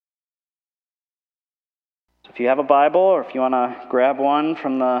If you have a Bible or if you want to grab one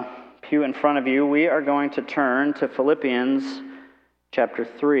from the pew in front of you, we are going to turn to Philippians chapter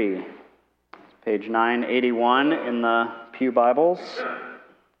 3, page 981 in the pew Bibles.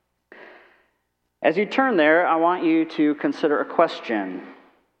 As you turn there, I want you to consider a question.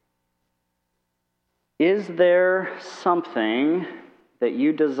 Is there something that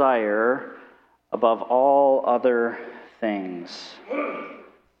you desire above all other things?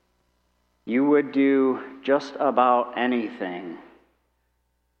 You would do just about anything,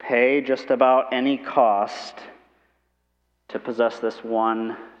 pay just about any cost to possess this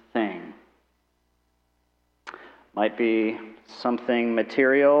one thing. Might be something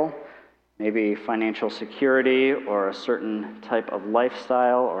material, maybe financial security or a certain type of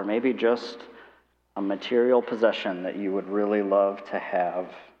lifestyle, or maybe just a material possession that you would really love to have.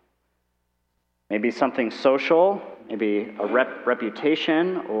 Maybe something social, maybe a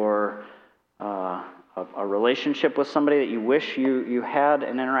reputation or a relationship with somebody that you wish you had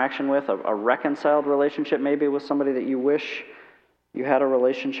an interaction with, a reconciled relationship maybe with somebody that you wish you had a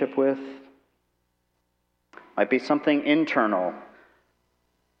relationship with. Might be something internal,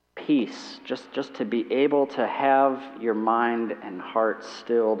 peace, just to be able to have your mind and heart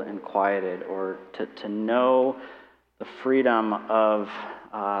stilled and quieted, or to know the freedom of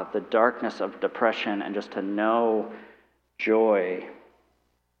the darkness of depression and just to know joy.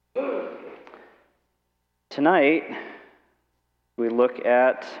 Tonight, we look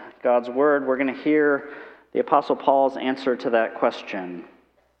at God's Word. We're going to hear the Apostle Paul's answer to that question.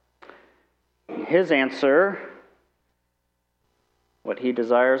 His answer, what he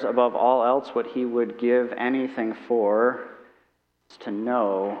desires above all else, what he would give anything for, is to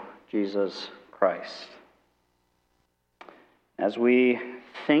know Jesus Christ. As we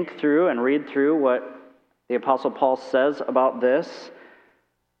think through and read through what the Apostle Paul says about this,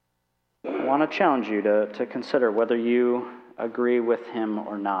 I want to challenge you to consider whether you agree with him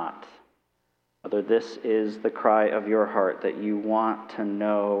or not. Whether this is the cry of your heart, that you want to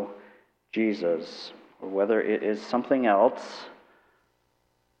know Jesus, or whether it is something else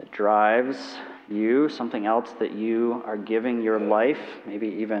that drives you, something else that you are giving your life, maybe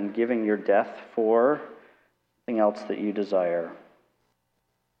even giving your death for, something else that you desire.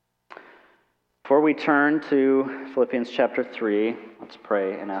 Before we turn to Philippians chapter 3, let's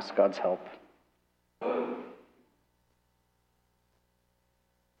pray and ask God's help.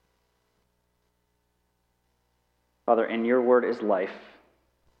 Father, in your word is life.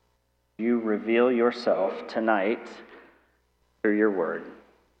 You reveal yourself tonight through your word.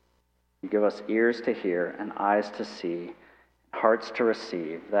 You give us ears to hear and eyes to see, hearts to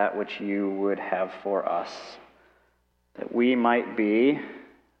receive that which you would have for us, that we might be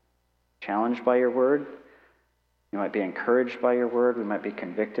challenged by your word, we might be encouraged by your word, we might be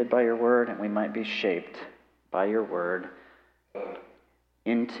convicted by your word, and we might be shaped by your word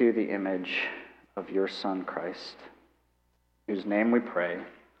into the image of your Son, Christ, in whose name we pray.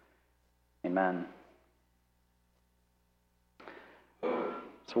 Amen.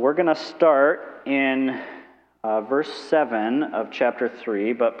 So we're going to start in verse 7 of chapter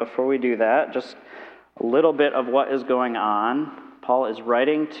 3, but before we do that, just a little bit of what is going on. Paul is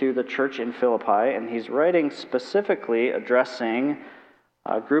writing to the church in Philippi, and he's writing specifically addressing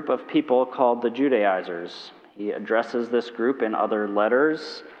a group of people called the Judaizers. He addresses this group in other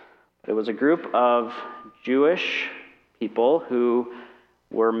letters. It was a group of Jewish people who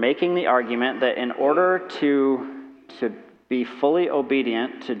were making the argument that in order to be fully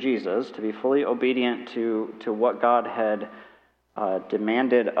obedient to Jesus, to be fully obedient to what God had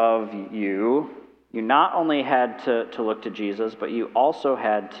demanded of you, you not only had to look to Jesus, but you also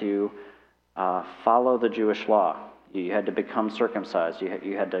had to follow the Jewish law. You had to become circumcised.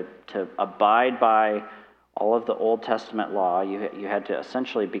 You had to abide by all of the Old Testament law. You had to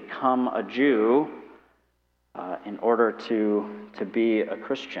essentially become a Jew in order to be a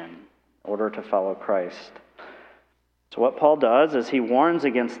Christian, in order to follow Christ. So what Paul does is he warns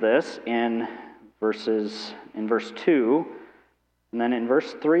against this in verse 2. And then in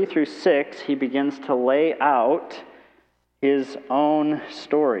verse 3 through 6, he begins to lay out his own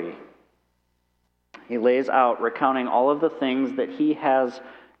story. He lays out, recounting all of the things that he has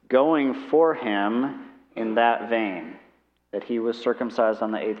going for him in that vein. That he was circumcised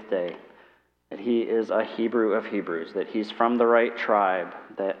on the 8th day. That he is a Hebrew of Hebrews. That he's from the right tribe.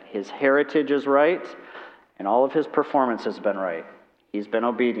 That his heritage is right. And all of his performance has been right. He's been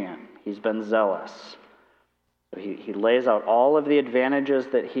obedient. He's been zealous. So he lays out all of the advantages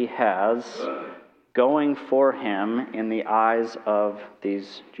that he has going for him in the eyes of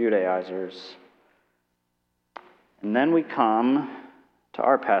these Judaizers. And then we come to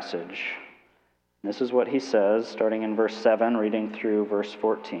our passage, This is what he says, starting in verse 7, reading through verse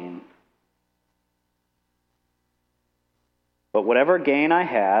 14. But whatever gain I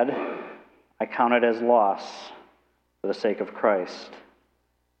had, I counted as loss for the sake of Christ.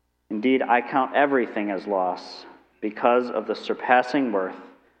 Indeed, I count everything as loss because of the surpassing worth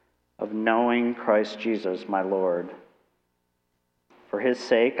of knowing Christ Jesus, my Lord. For his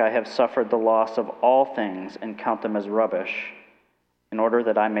sake, I have suffered the loss of all things and count them as rubbish, in order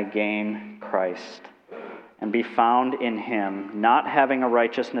that I may gain Christ and be found in him, not having a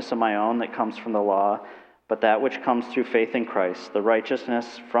righteousness of my own that comes from the law, but that which comes through faith in Christ, the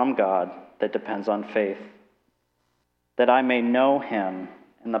righteousness from God that depends on faith, that I may know him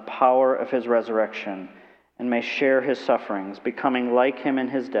in the power of his resurrection and may share his sufferings, becoming like him in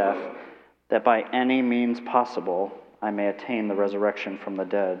his death, that by any means possible I may attain the resurrection from the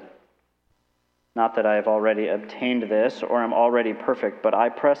dead. Not that I have already obtained this or am already perfect, but I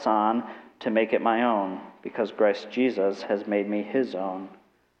press on to make it my own, because Christ Jesus has made me his own.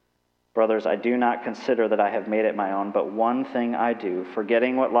 Brothers, I do not consider that I have made it my own, but one thing I do,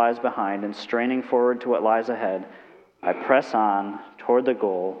 forgetting what lies behind and straining forward to what lies ahead, I press on toward the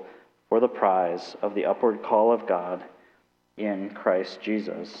goal for the prize of the upward call of God in Christ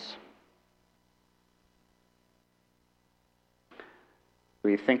Jesus.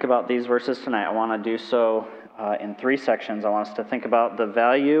 We think about these verses tonight. I want to do so in three sections. I want us to think about the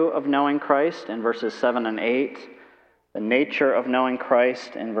value of knowing Christ in verses 7 and 8, the nature of knowing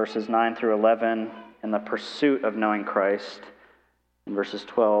Christ in verses 9 through 11, and the pursuit of knowing Christ in verses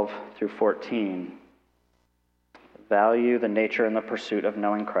 12 through 14. The value, the nature, and the pursuit of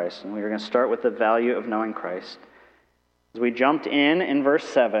knowing Christ. And we're going to start with the value of knowing Christ. As we jumped in verse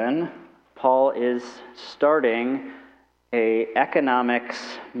 7, Paul is starting an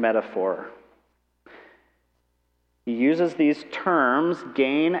economics metaphor. He uses these terms,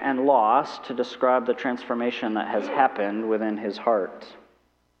 gain and loss, to describe the transformation that has happened within his heart.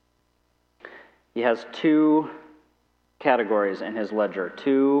 He has two categories in his ledger,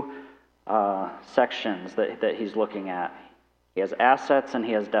 two sections that he's looking at. He has assets and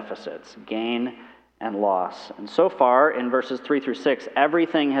he has deficits, gain and loss. And so far, in verses 3 through 6,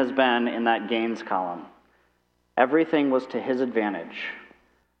 everything has been in that gains column. Everything was to his advantage.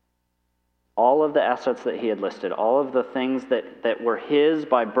 All of the assets that he had listed, all of the things that were his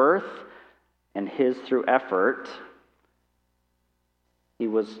by birth and his through effort, he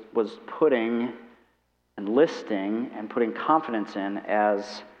was putting and listing and putting confidence in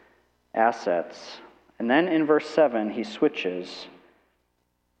as assets. And then in verse 7, he switches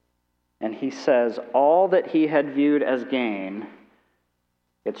and he says, all that he had viewed as gain,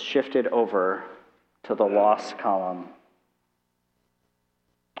 it's shifted over to the loss column.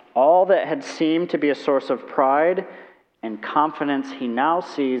 All that had seemed to be a source of pride and confidence, he now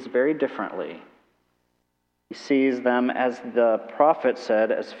sees very differently. He sees them, as the prophet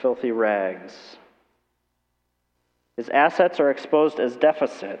said, as filthy rags. His assets are exposed as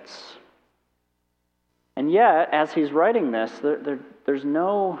deficits. And yet, as he's writing this, there's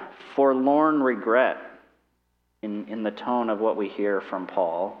no forlorn regret in the tone of what we hear from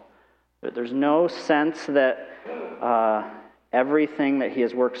Paul. There's no sense that everything that he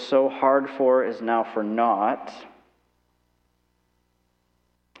has worked so hard for is now for naught.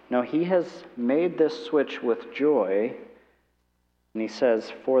 No, he has made this switch with joy, and he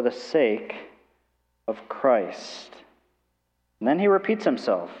says, for the sake of Christ. And then he repeats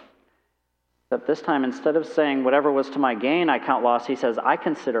himself. Except this time, instead of saying, whatever was to my gain, I count loss, he says, I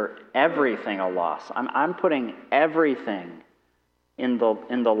consider everything a loss. I'm putting everything in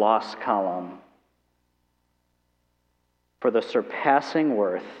the loss column for the surpassing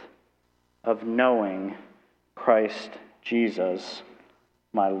worth of knowing Christ Jesus,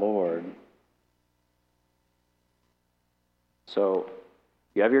 my Lord. So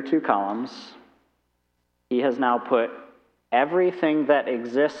you have your two columns. He has now put everything that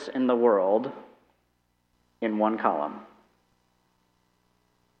exists in the world in one column.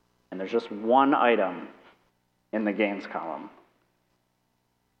 And there's just one item in the gains column.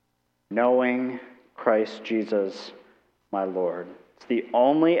 Knowing Christ Jesus, my Lord. It's the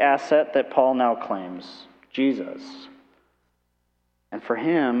only asset that Paul now claims, Jesus. And for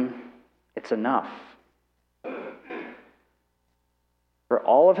him, it's enough. For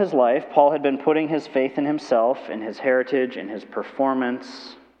all of his life, Paul had been putting his faith in himself, in his heritage, in his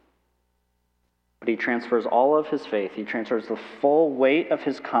performance. But he transfers all of his faith, he transfers the full weight of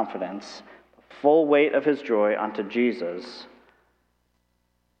his confidence, the full weight of his joy onto Jesus,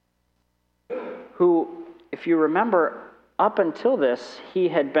 who, if you remember, up until this, he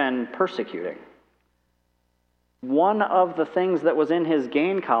had been persecuting. one of the things that was in his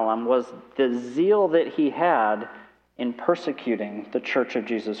gain column was the zeal that he had in persecuting the church of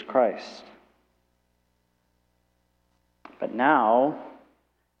Jesus Christ. But now,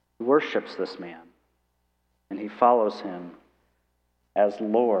 he worships this man, and he follows him as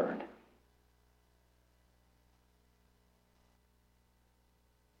Lord.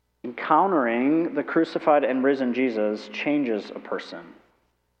 Encountering the crucified and risen Jesus changes a person.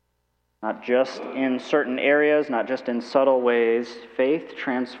 Not just in certain areas, not just in subtle ways. Faith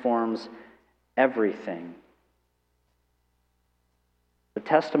transforms everything. The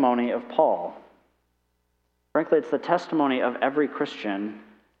testimony of Paul. Frankly, it's the testimony of every Christian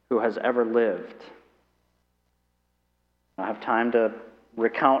who has ever lived. I don't have time to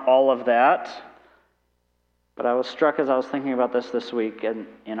recount all of that, but I was struck as I was thinking about this week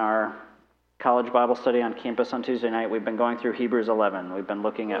in our college Bible study on campus on Tuesday night. We've been going through Hebrews 11. We've been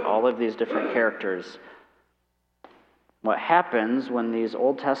looking at all of these different characters. What happens when these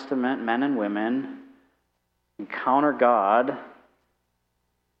Old Testament men and women encounter God,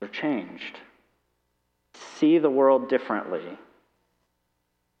 they're changed. See the world differently.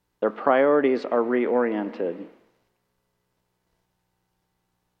 Their priorities are reoriented.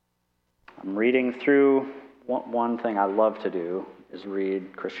 I'm reading through, one thing I love to do is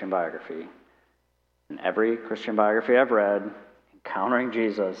read Christian biography. And every Christian biography I've read, encountering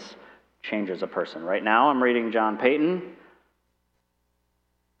Jesus changes a person. Right now I'm reading John Paton.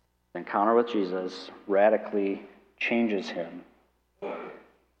 Encounter with Jesus radically changes him.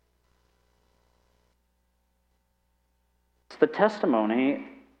 It's the testimony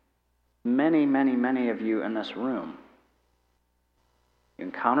many, many, many of you in this room. You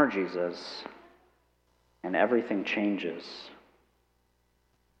encounter Jesus and everything changes.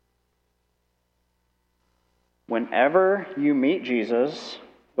 Whenever you meet Jesus,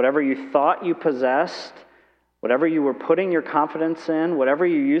 whatever you thought you possessed, whatever you were putting your confidence in, whatever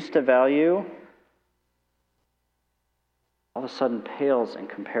you used to value, all of a sudden pales in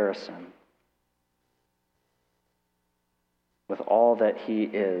comparison with all that he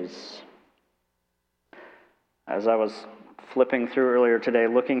is. As I was flipping through earlier today,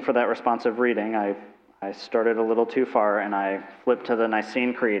 looking for that responsive reading, I started a little too far and I flipped to the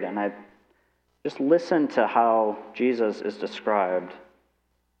Nicene Creed, and I just listen to how Jesus is described.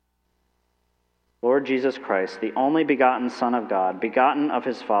 Lord Jesus Christ, the only begotten Son of God, begotten of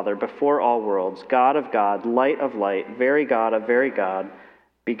his Father, before all worlds, God of God, light of light, very God of very God,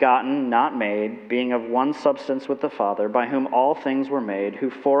 begotten, not made, being of one substance with the Father, by whom all things were made, who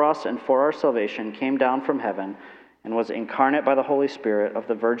for us and for our salvation came down from heaven, and was incarnate by the Holy Spirit of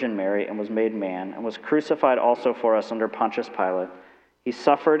the Virgin Mary, and was made man, and was crucified also for us under Pontius Pilate. He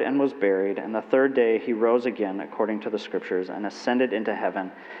suffered and was buried, and the third day he rose again according to the Scriptures, and ascended into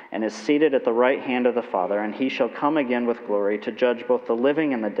heaven, and is seated at the right hand of the Father, and he shall come again with glory to judge both the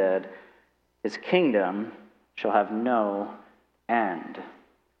living and the dead. His kingdom shall have no end.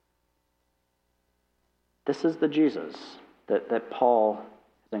 This is the Jesus that Paul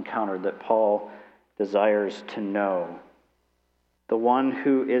has encountered, that Paul desires to know. The one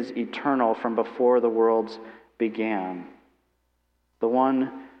who is eternal from before the worlds began. The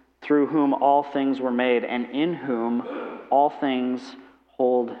one through whom all things were made, and in whom all things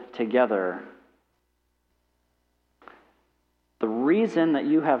hold together. The reason that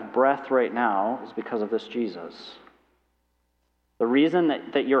you have breath right now is because of this Jesus. The reason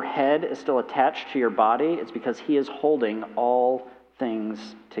that your head is still attached to your body is because he is holding all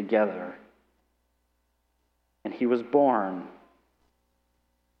things together. And he was born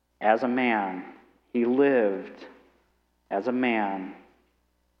as a man. He lived as a man.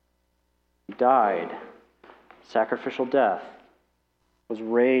 He died, sacrificial death, was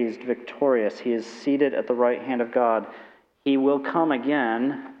raised victorious. He is seated at the right hand of God. He will come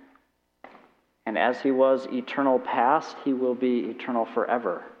again, and as he was eternal past, he will be eternal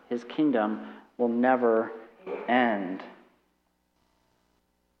forever. His kingdom will never end.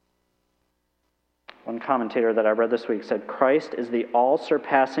 One commentator that I read this week said, Christ is the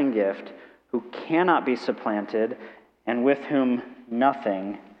all-surpassing gift who cannot be supplanted and with whom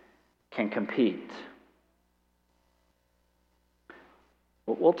nothing can compete.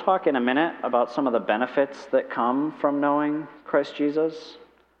 We'll talk in a minute about some of the benefits that come from knowing Christ Jesus,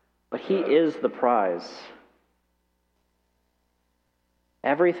 but he is the prize.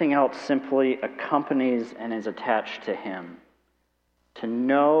 Everything else simply accompanies and is attached to him. To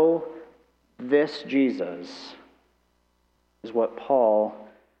know this Jesus is what Paul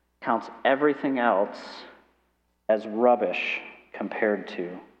counts everything else as rubbish compared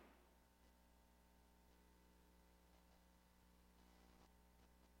to.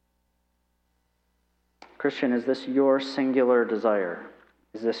 Christian, is this your singular desire?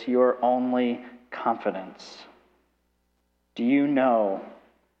 Is this your only confidence? Do you know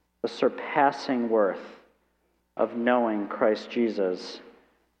the surpassing worth of knowing Christ Jesus,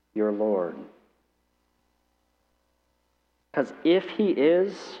 your Lord? Because if he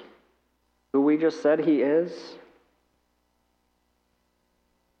is who we just said he is,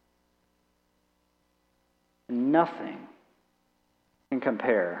 nothing can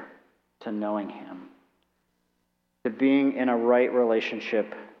compare to knowing him, to being in a right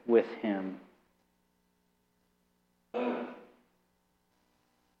relationship with him.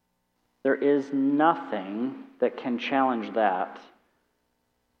 There is nothing that can challenge that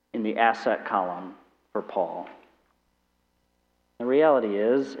in the asset column for Paul. The reality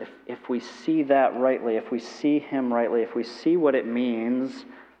is, if we see that rightly, if we see him rightly, if we see what it means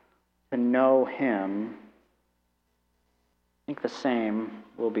to know him, I think the same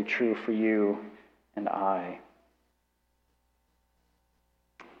will be true for you and I.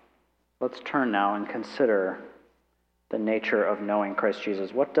 Let's turn now and consider the nature of knowing Christ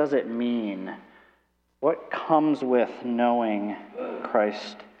Jesus. What does it mean? What comes with knowing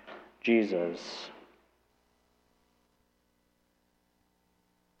Christ Jesus?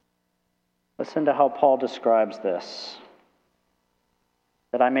 Listen to how Paul describes this.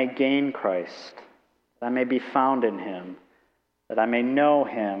 That I may gain Christ, that I may be found in him, that I may know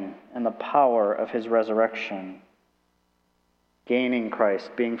him and the power of his resurrection. Gaining Christ,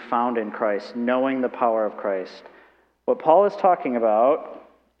 being found in Christ, knowing the power of Christ. What Paul is talking about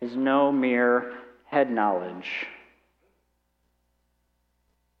is no mere head knowledge.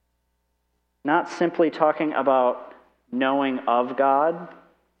 Not simply talking about knowing of God,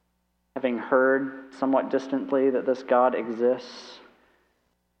 having heard somewhat distantly that this God exists.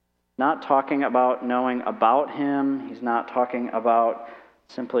 Not talking about knowing about him. He's not talking about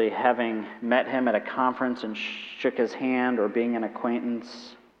simply having met him at a conference and shook his hand or being an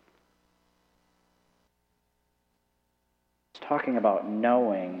acquaintance. He's talking about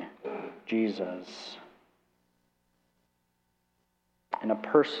knowing Jesus in a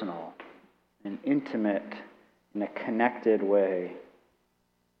personal, an intimate, in a connected way.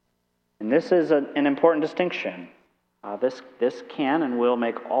 And this is an important distinction. This can and will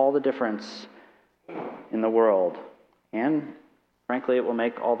make all the difference in the world. And frankly, it will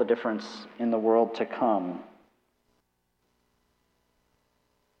make all the difference in the world to come.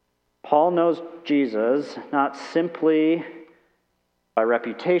 Paul knows Jesus not simply by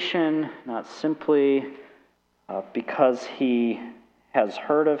reputation, not simply because he has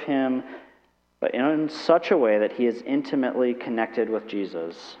heard of him, but in such a way that he is intimately connected with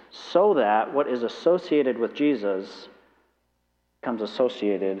Jesus, so that what is associated with Jesus becomes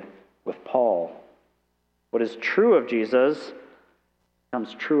associated with Paul. What is true of Jesus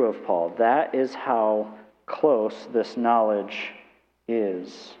becomes true of Paul. That is how close this knowledge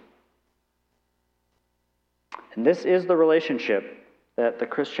is. And this is the relationship that the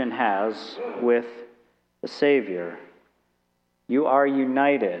Christian has with the Savior. You are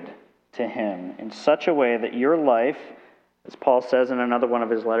united to him in such a way that your life, as Paul says in another one of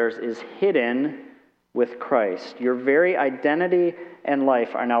his letters, is hidden with Christ. Your very identity and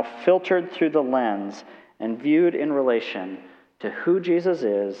life are now filtered through the lens and viewed in relation to who Jesus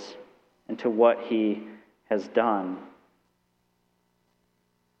is and to what he has done.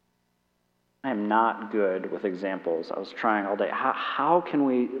 I am not good with examples. I was trying all day. How can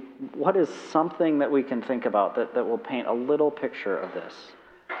we, what is something that we can think about that will paint a little picture of this?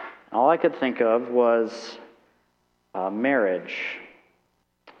 All I could think of was marriage.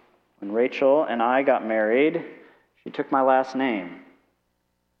 When Rachel and I got married, she took my last name.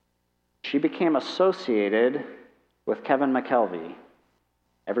 She became associated with Kevin McKelvey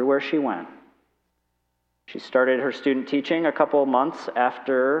everywhere she went. She started her student teaching a couple of months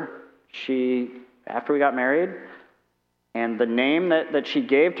after we got married, and the name that she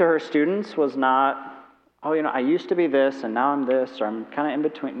gave to her students was not, I used to be this and now I'm this, or I'm kind of in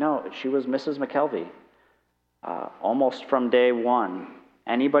between. No, she was Mrs. McKelvey, almost from day one.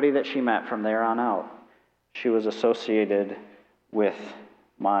 Anybody that she met from there on out, she was associated with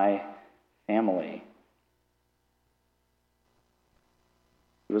my family.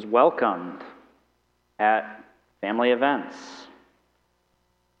 She was welcomed at family events.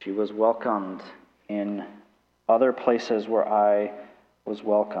 She was welcomed in other places where I was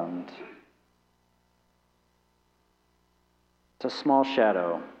welcomed. It's a small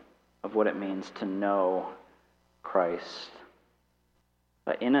shadow of what it means to know Christ.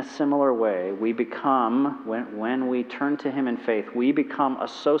 But in a similar way, we become, when we turn to him in faith, we become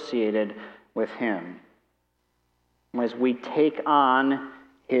associated with him. As we take on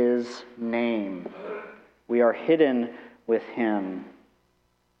his name, We are hidden with him.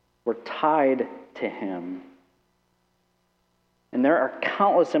 We're tied to him. And there are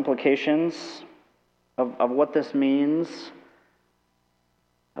countless implications of what this means.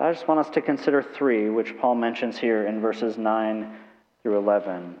 I just want us to consider three, which Paul mentions here in verses 9 through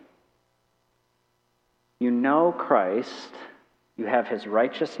 11. You know Christ, you have his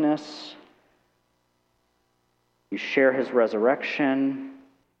righteousness, you share his resurrection,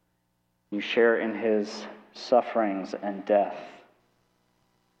 you share in his sufferings and death.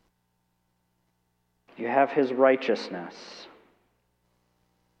 You have his righteousness.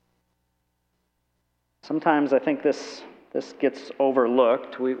 Sometimes I think this gets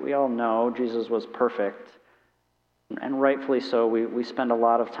overlooked. We all know Jesus was perfect, and rightfully so. We spend a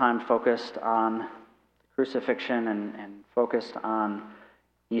lot of time focused on crucifixion and focused on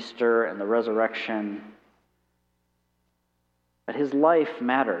Easter and the resurrection. But his life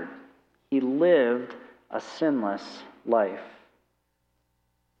mattered. He lived a sinless life.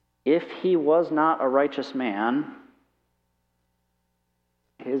 If he was not a righteous man,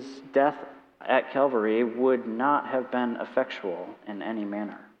 his death at Calvary would not have been effectual in any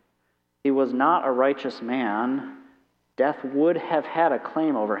manner. He was not a righteous man. Death would have had a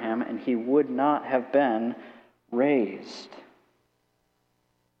claim over him, and he would not have been raised.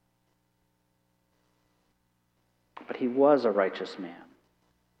 But he was a righteous man.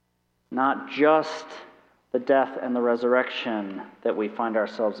 Not just the death and the resurrection that we find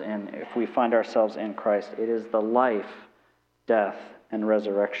ourselves in if we find ourselves in Christ. It is the life, death, and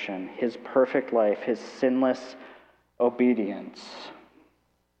resurrection, his perfect life, his sinless obedience.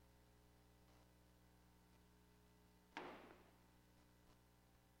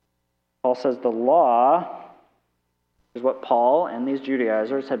 Paul says the law is what Paul and these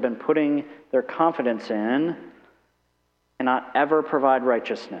Judaizers had been putting their confidence in, cannot ever provide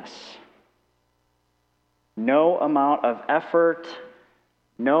righteousness. No amount of effort,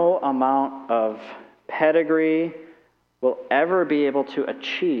 no amount of pedigree will ever be able to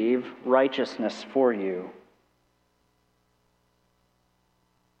achieve righteousness for you.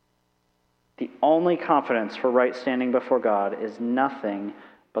 The only confidence for right standing before God is nothing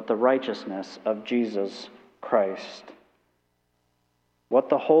but the righteousness of Jesus Christ. What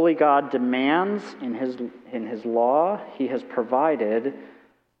the holy God demands in his law, he has provided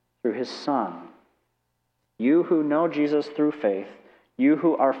through his Son. You who know Jesus through faith, you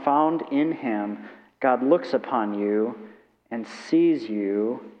who are found in him, God looks upon you and sees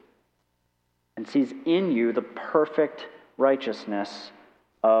in you the perfect righteousness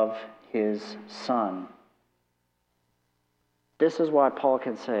of his Son. This is why Paul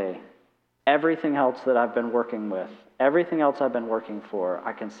can say, everything else that I've been working with, everything else I've been working for,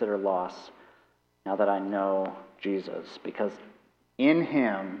 I consider loss now that I know Jesus. Because in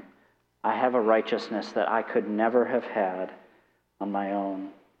him, I have a righteousness that I could never have had on my own.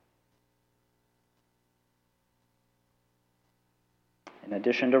 In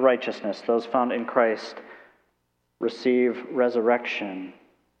addition to righteousness, those found in Christ receive resurrection.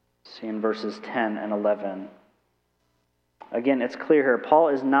 See in verses 10 and 11. Again, it's clear here, Paul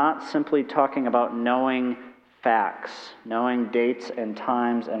is not simply talking about knowing facts, knowing dates and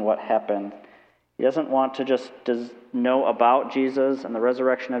times and what happened. He doesn't want to just know about Jesus and the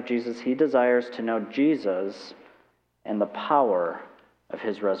resurrection of Jesus. He desires to know Jesus and the power of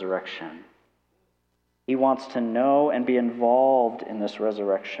his resurrection. He wants to know and be involved in this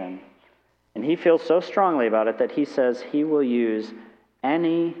resurrection. And he feels so strongly about it that he says he will use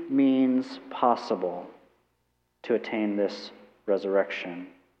any means possible to attain this resurrection.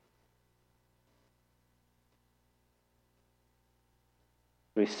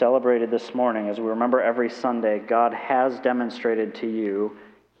 We celebrated this morning, as we remember every Sunday, God has demonstrated to you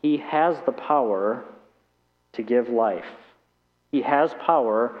he has the power to give life. He has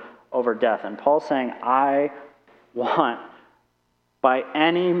power over death. And Paul's saying, I want, by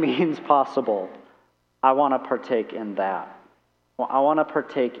any means possible, I want to partake in that. I want to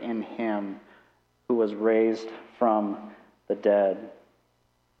partake in him who was raised from the dead.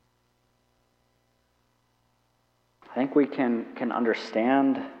 I think we can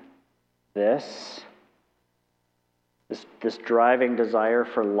understand this driving desire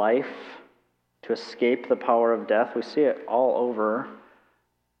for life, to escape the power of death. We see it all over,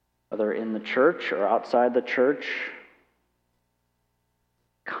 whether in the church or outside the church.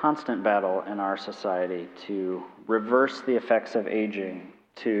 Constant battle in our society to reverse the effects of aging,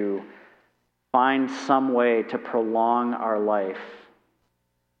 to find some way to prolong our life.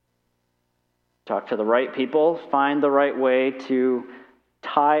 Talk to the right people, find the right way to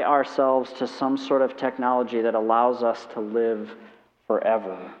tie ourselves to some sort of technology that allows us to live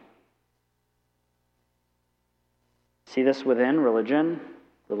forever. See this within religion,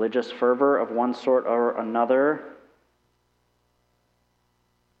 religious fervor of one sort or another.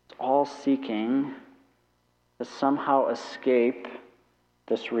 It's all seeking to somehow escape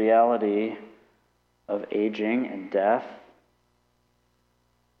this reality of aging and death.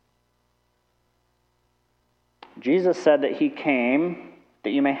 Jesus said that he came that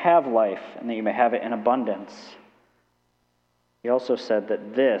you may have life and that you may have it in abundance. He also said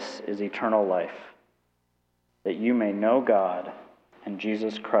that this is eternal life, that you may know God and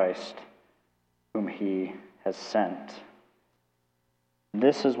Jesus Christ, whom he has sent.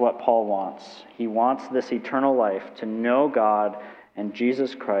 This is what Paul wants. He wants this eternal life, to know God and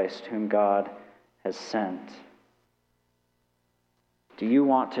Jesus Christ, whom God has sent. Do you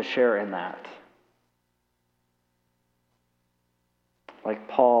want to share in that? Like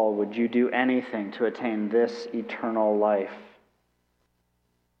Paul, would you do anything to attain this eternal life?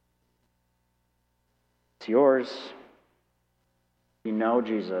 It's yours. You know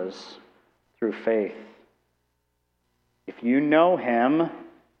Jesus through faith. If you know him,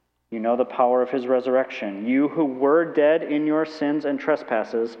 you know the power of his resurrection. You who were dead in your sins and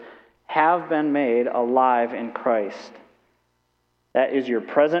trespasses have been made alive in Christ. That is your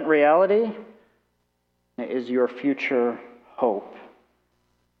present reality. It is your future hope.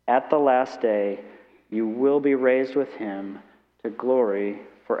 At the last day, you will be raised with him to glory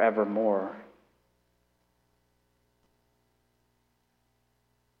forevermore.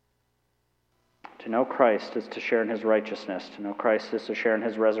 To know Christ is to share in his righteousness. To know Christ is to share in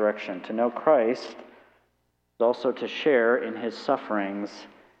his resurrection. To know Christ is also to share in his sufferings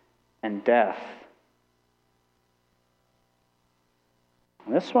and death.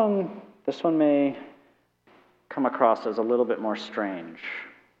 And this one may come across as a little bit more strange.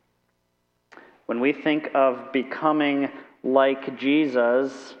 When we think of becoming like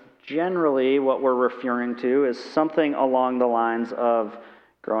Jesus, generally what we're referring to is something along the lines of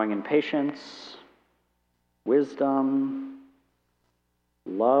growing in patience, wisdom,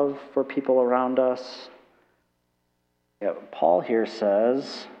 love for people around us. Yeah, Paul here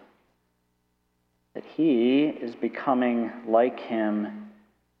says that he is becoming like him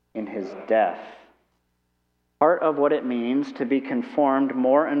in his death. Part of what it means to be conformed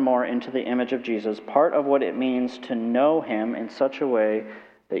more and more into the image of Jesus, part of what it means to know him in such a way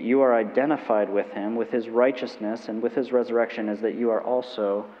that you are identified with him, with his righteousness and with his resurrection, is that you are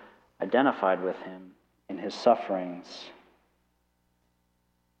also identified with him in his sufferings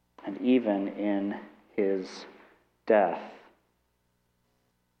and even in his death.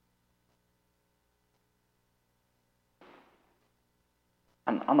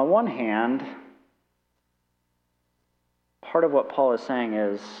 And on the one hand, part of what Paul is saying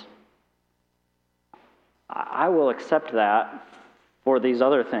is, I will accept that for these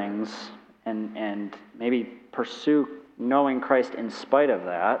other things and maybe pursue knowing Christ in spite of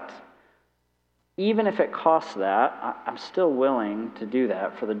that. Even if it costs that, I'm still willing to do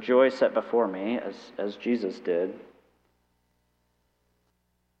that for the joy set before me, as Jesus did.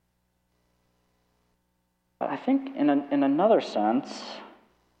 But I think in another sense,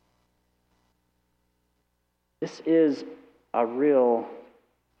 this is a real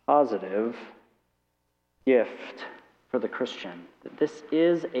positive gift for the Christian. This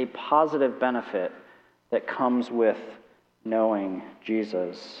is a positive benefit that comes with knowing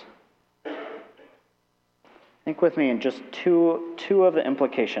Jesus. Think with me in just two of the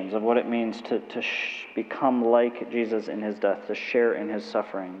implications of what it means to become like Jesus in his death, to share in his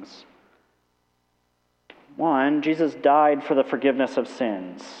sufferings. One, Jesus died for the forgiveness of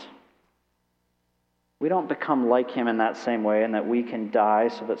sins. We don't become like him in that same way, and that we can die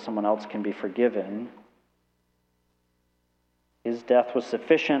so that someone else can be forgiven. His death was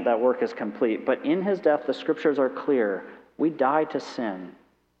sufficient, that work is complete. But in his death, the scriptures are clear. We die to sin.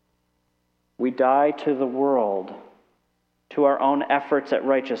 We die to the world, to our own efforts at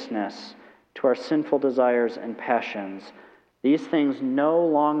righteousness, to our sinful desires and passions. These things no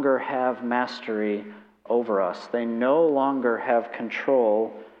longer have mastery over us. They no longer have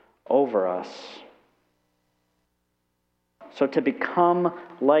control over us. So to become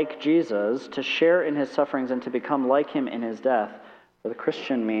like Jesus, to share in his sufferings and to become like him in his death, for the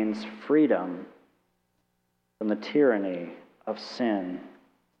Christian means freedom from the tyranny of sin.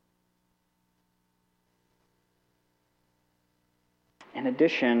 In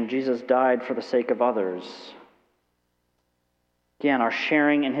addition, Jesus died for the sake of others. Again, our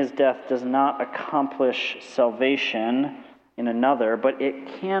sharing in his death does not accomplish salvation in another, but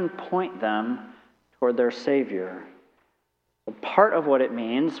it can point them toward their Savior. Part of what it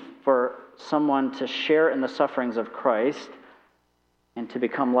means for someone to share in the sufferings of Christ and to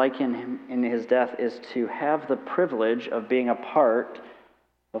become like him in his death is to have the privilege of being a part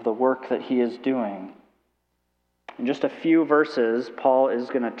of the work that he is doing. In just a few verses, Paul is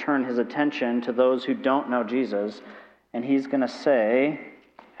going to turn his attention to those who don't know Jesus, and he's going to say,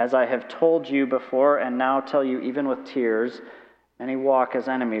 "As I have told you before and now tell you even with tears, many walk as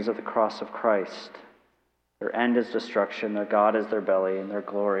enemies of the cross of Christ. Their end is destruction, their God is their belly, and their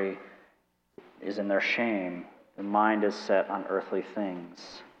glory is in their shame. Their mind is set on earthly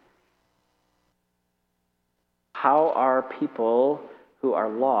things." How are people who are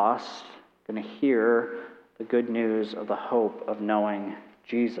lost going to hear the good news of the hope of knowing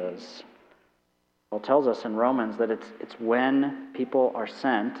Jesus? Paul tells us in Romans that it's when people are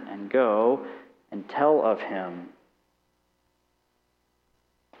sent and go and tell of him.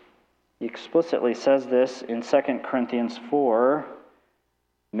 He explicitly says this in 2 Corinthians 4,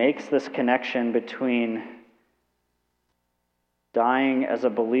 makes this connection between dying as a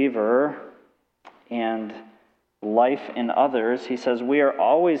believer and life in others. He says, "We are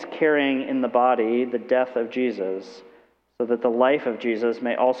always carrying in the body the death of Jesus, so that the life of Jesus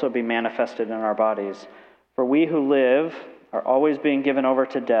may also be manifested in our bodies. For we who live are always being given over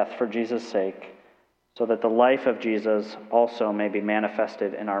to death for Jesus' sake, so that the life of Jesus also may be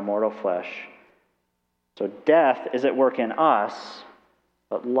manifested in our mortal flesh. So death is at work in us,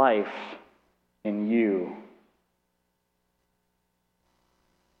 but life in you."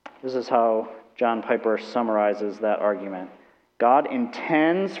 This is how John Piper summarizes that argument. God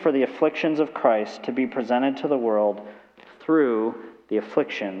intends for the afflictions of Christ to be presented to the world through the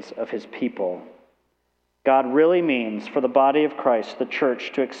afflictions of his people. God really means for the body of Christ, the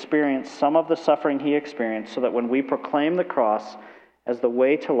church, to experience some of the suffering he experienced, so that when we proclaim the cross as the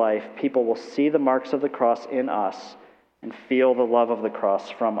way to life, people will see the marks of the cross in us and feel the love of the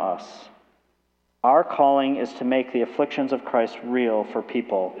cross from us. Our calling is to make the afflictions of Christ real for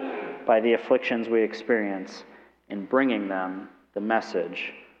people by the afflictions we experience in bringing them the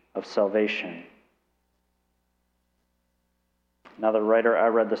message of salvation. Another writer I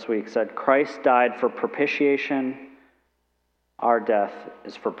read this week said, "Christ died for propitiation. Our death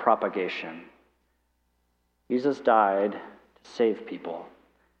is for propagation." Jesus died to save people.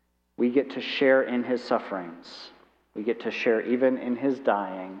 We get to share in his sufferings. We get to share even in his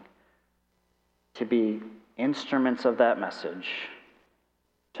dying, to be instruments of that message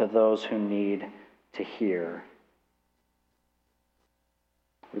to those who need to hear.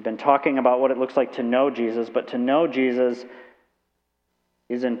 We've been talking about what it looks like to know Jesus, but to know Jesus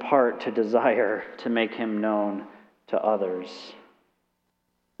is in part to desire to make him known to others,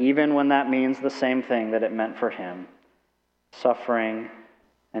 even when that means the same thing that it meant for him, suffering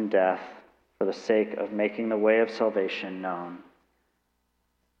and death for the sake of making the way of salvation known.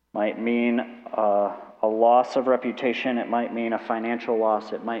 Might mean a loss of reputation, it might mean a financial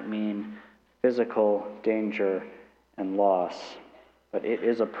loss, it might mean physical danger and loss. But it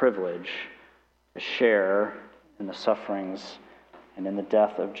is a privilege to share in the sufferings and in the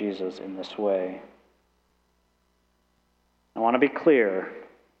death of Jesus in this way. I want to be clear.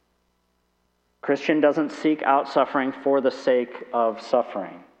 Christian doesn't seek out suffering for the sake of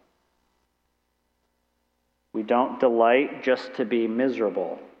suffering. We don't delight just to be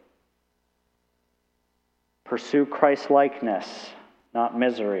miserable. Pursue Christ-likeness, not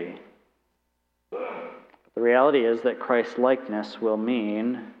misery. The reality is that Christ-likeness will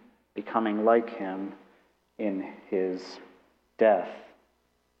mean becoming like him in his death.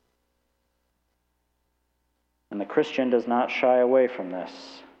 And the Christian does not shy away from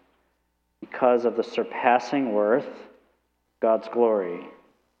this because of the surpassing worth of God's glory,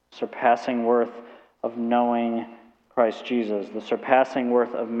 surpassing worth of knowing Christ Jesus, the surpassing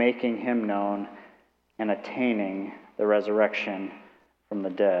worth of making him known and attaining the resurrection from the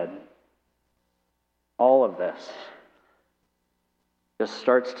dead. All of this just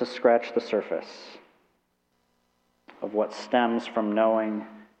starts to scratch the surface of what stems from knowing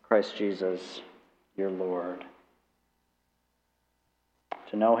Christ Jesus, your Lord.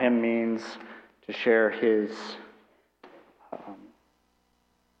 To know him means to share his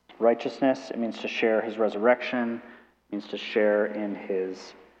righteousness. It means to share his resurrection. It means to share in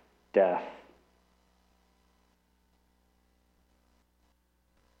his death.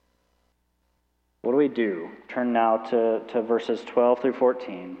 What do we do? Turn now to verses 12 through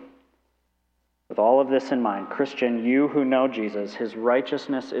 14. With all of this in mind, Christian, you who know Jesus, his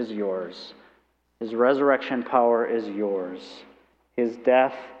righteousness is yours. His resurrection power is yours. His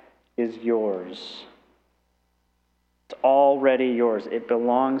death is yours. It's already yours. It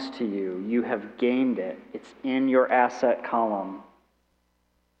belongs to you. You have gained it. It's in your asset column.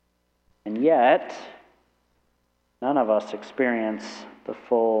 And yet, None of us experience the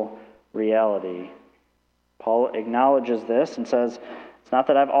full reality. Paul acknowledges this and says, it's not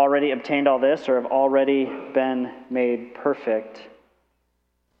that I've already obtained all this or have already been made perfect.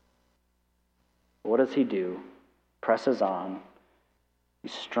 What does he do? Presses on. He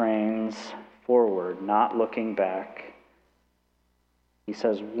strains forward, not looking back. He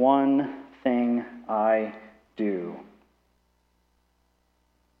says, one thing I do.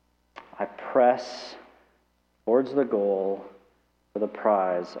 I press towards the goal for the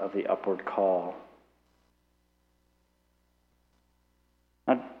prize of the upward call.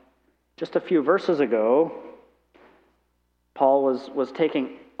 Now, just a few verses ago, Paul was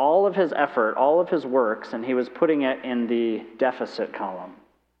taking all of his effort, all of his works, and he was putting it in the deficit column.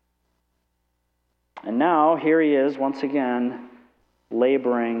 And now, here he is once again,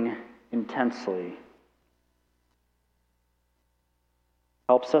 laboring intensely.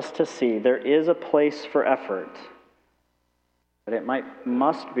 Helps us to see there is a place for effort, but it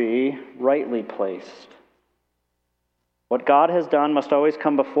must be rightly placed. What God has done must always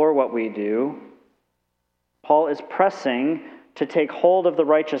come before what we do. Paul is pressing to take hold of the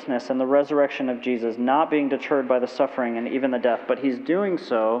righteousness and the resurrection of Jesus, not being deterred by the suffering and even the death, but he's doing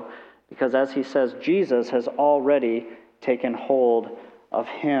so because, as he says, Jesus has already taken hold of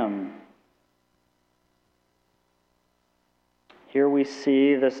him. Here we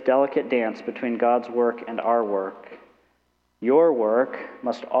see this delicate dance between God's work and our work. Your work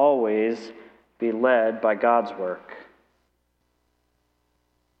must always be led by God's work.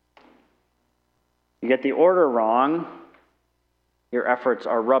 You get the order wrong, your efforts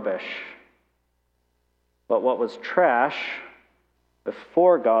are rubbish. But what was trash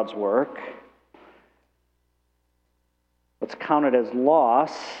before God's work, what's counted as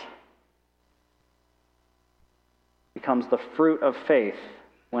loss, becomes the fruit of faith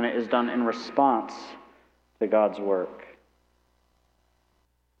when it is done in response to God's work.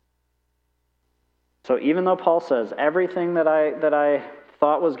 So even though Paul says, everything that I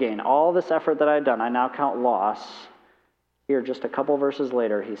thought was gain, all this effort that I had done, I now count loss, here just a couple verses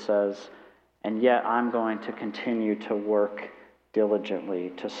later he says, and yet I'm going to continue to work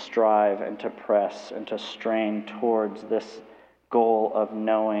diligently, to strive and to press and to strain towards this goal of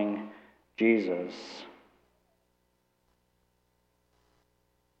knowing Jesus.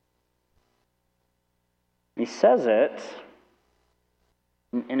 He says it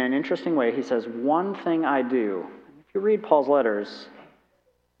in an interesting way. He says, one thing I do. If you read Paul's letters,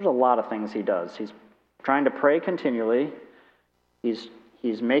 there's a lot of things he does. He's trying to pray continually. He's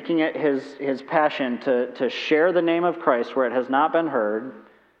making it his passion to share the name of Christ where it has not been heard.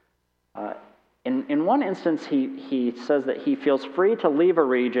 In one instance, he says that he feels free to leave a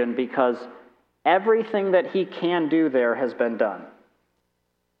region because everything that he can do there has been done.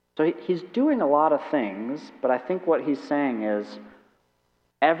 So he's doing a lot of things, but I think what he's saying is,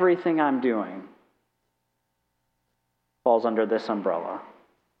 everything I'm doing falls under this umbrella.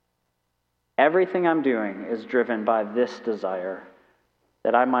 Everything I'm doing is driven by this desire,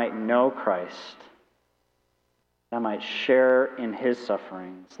 that I might know Christ, that I might share in his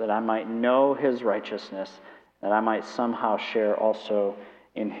sufferings, that I might know his righteousness, that I might somehow share also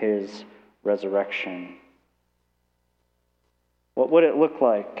in his resurrection. What would it look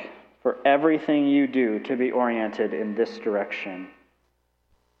like for everything you do to be oriented in this direction?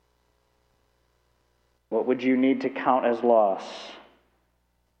 What would you need to count as loss?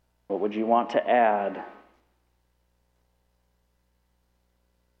 What would you want to add?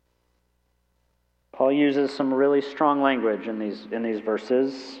 Paul uses some really strong language in these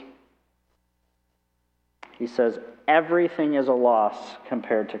verses. He says, everything is a loss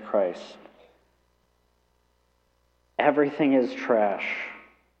compared to Christ. Everything is trash.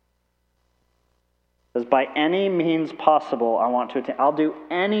 He says, by any means possible, I want to attain. I'll do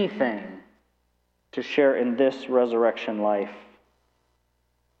anything to share in this resurrection life.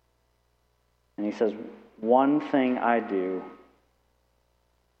 And he says, one thing I do.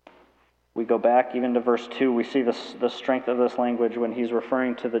 We go back even to verse 2, we see the strength of this language when he's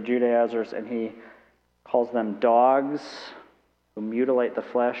referring to the Judaizers, and he calls them dogs who mutilate the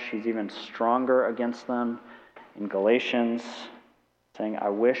flesh. He's even stronger against them in Galatians, saying, I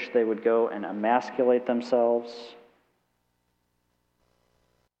wish they would go and emasculate themselves.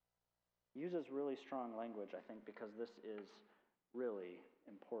 He uses really strong language, I think, because this is really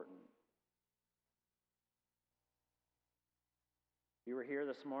important. You were here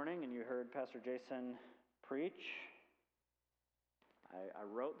this morning and you heard Pastor Jason preach. I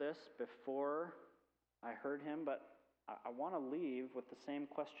wrote this before I heard him, but I want to leave with the same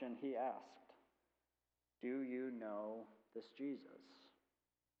question he asked. Do you know this Jesus?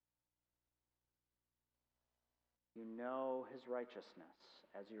 You know his righteousness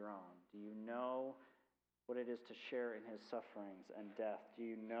as your own? Do you know what it is to share in his sufferings and death? Do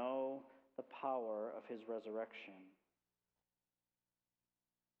you know the power of his resurrection?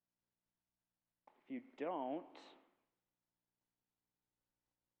 If you don't,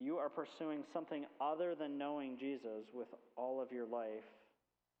 you are pursuing something other than knowing Jesus with all of your life,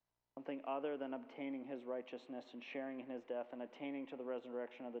 something other than obtaining his righteousness and sharing in his death and attaining to the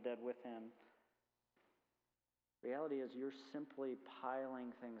resurrection of the dead with him. Reality is you're simply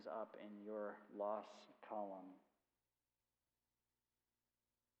piling things up in your loss column.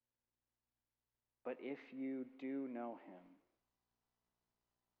 But if you do know him,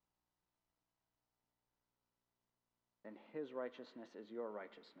 then his righteousness is your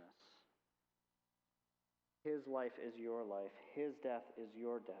righteousness. His life is your life. His death is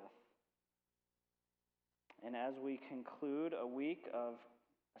your death. And as we conclude a week of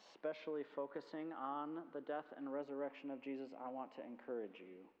especially focusing on the death and resurrection of Jesus, I want to encourage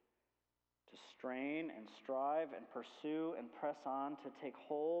you to strain and strive and pursue and press on to take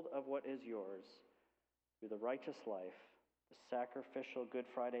hold of what is yours through the righteous life, the sacrificial Good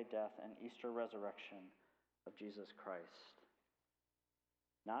Friday death and Easter resurrection of Jesus Christ.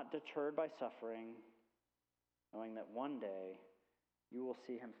 Not deterred by suffering, knowing that one day you will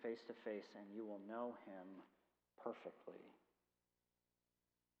see him face to face and you will know him perfectly.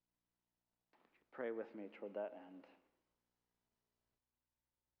 Pray with me toward that end.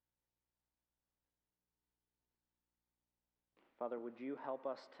 Father, would you help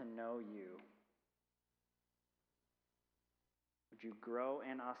us to know you? Would you grow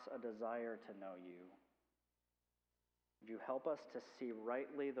in us a desire to know you? Would you help us to see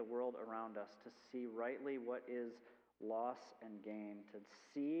rightly the world around us, to see rightly what is loss and gain, to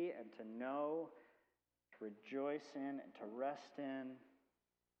see and to know, to rejoice in and to rest in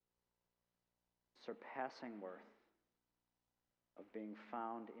surpassing worth of being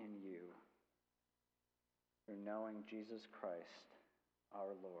found in you through knowing Jesus Christ,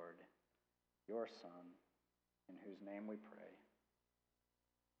 our Lord, your Son, in whose name we pray.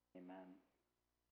 Amen.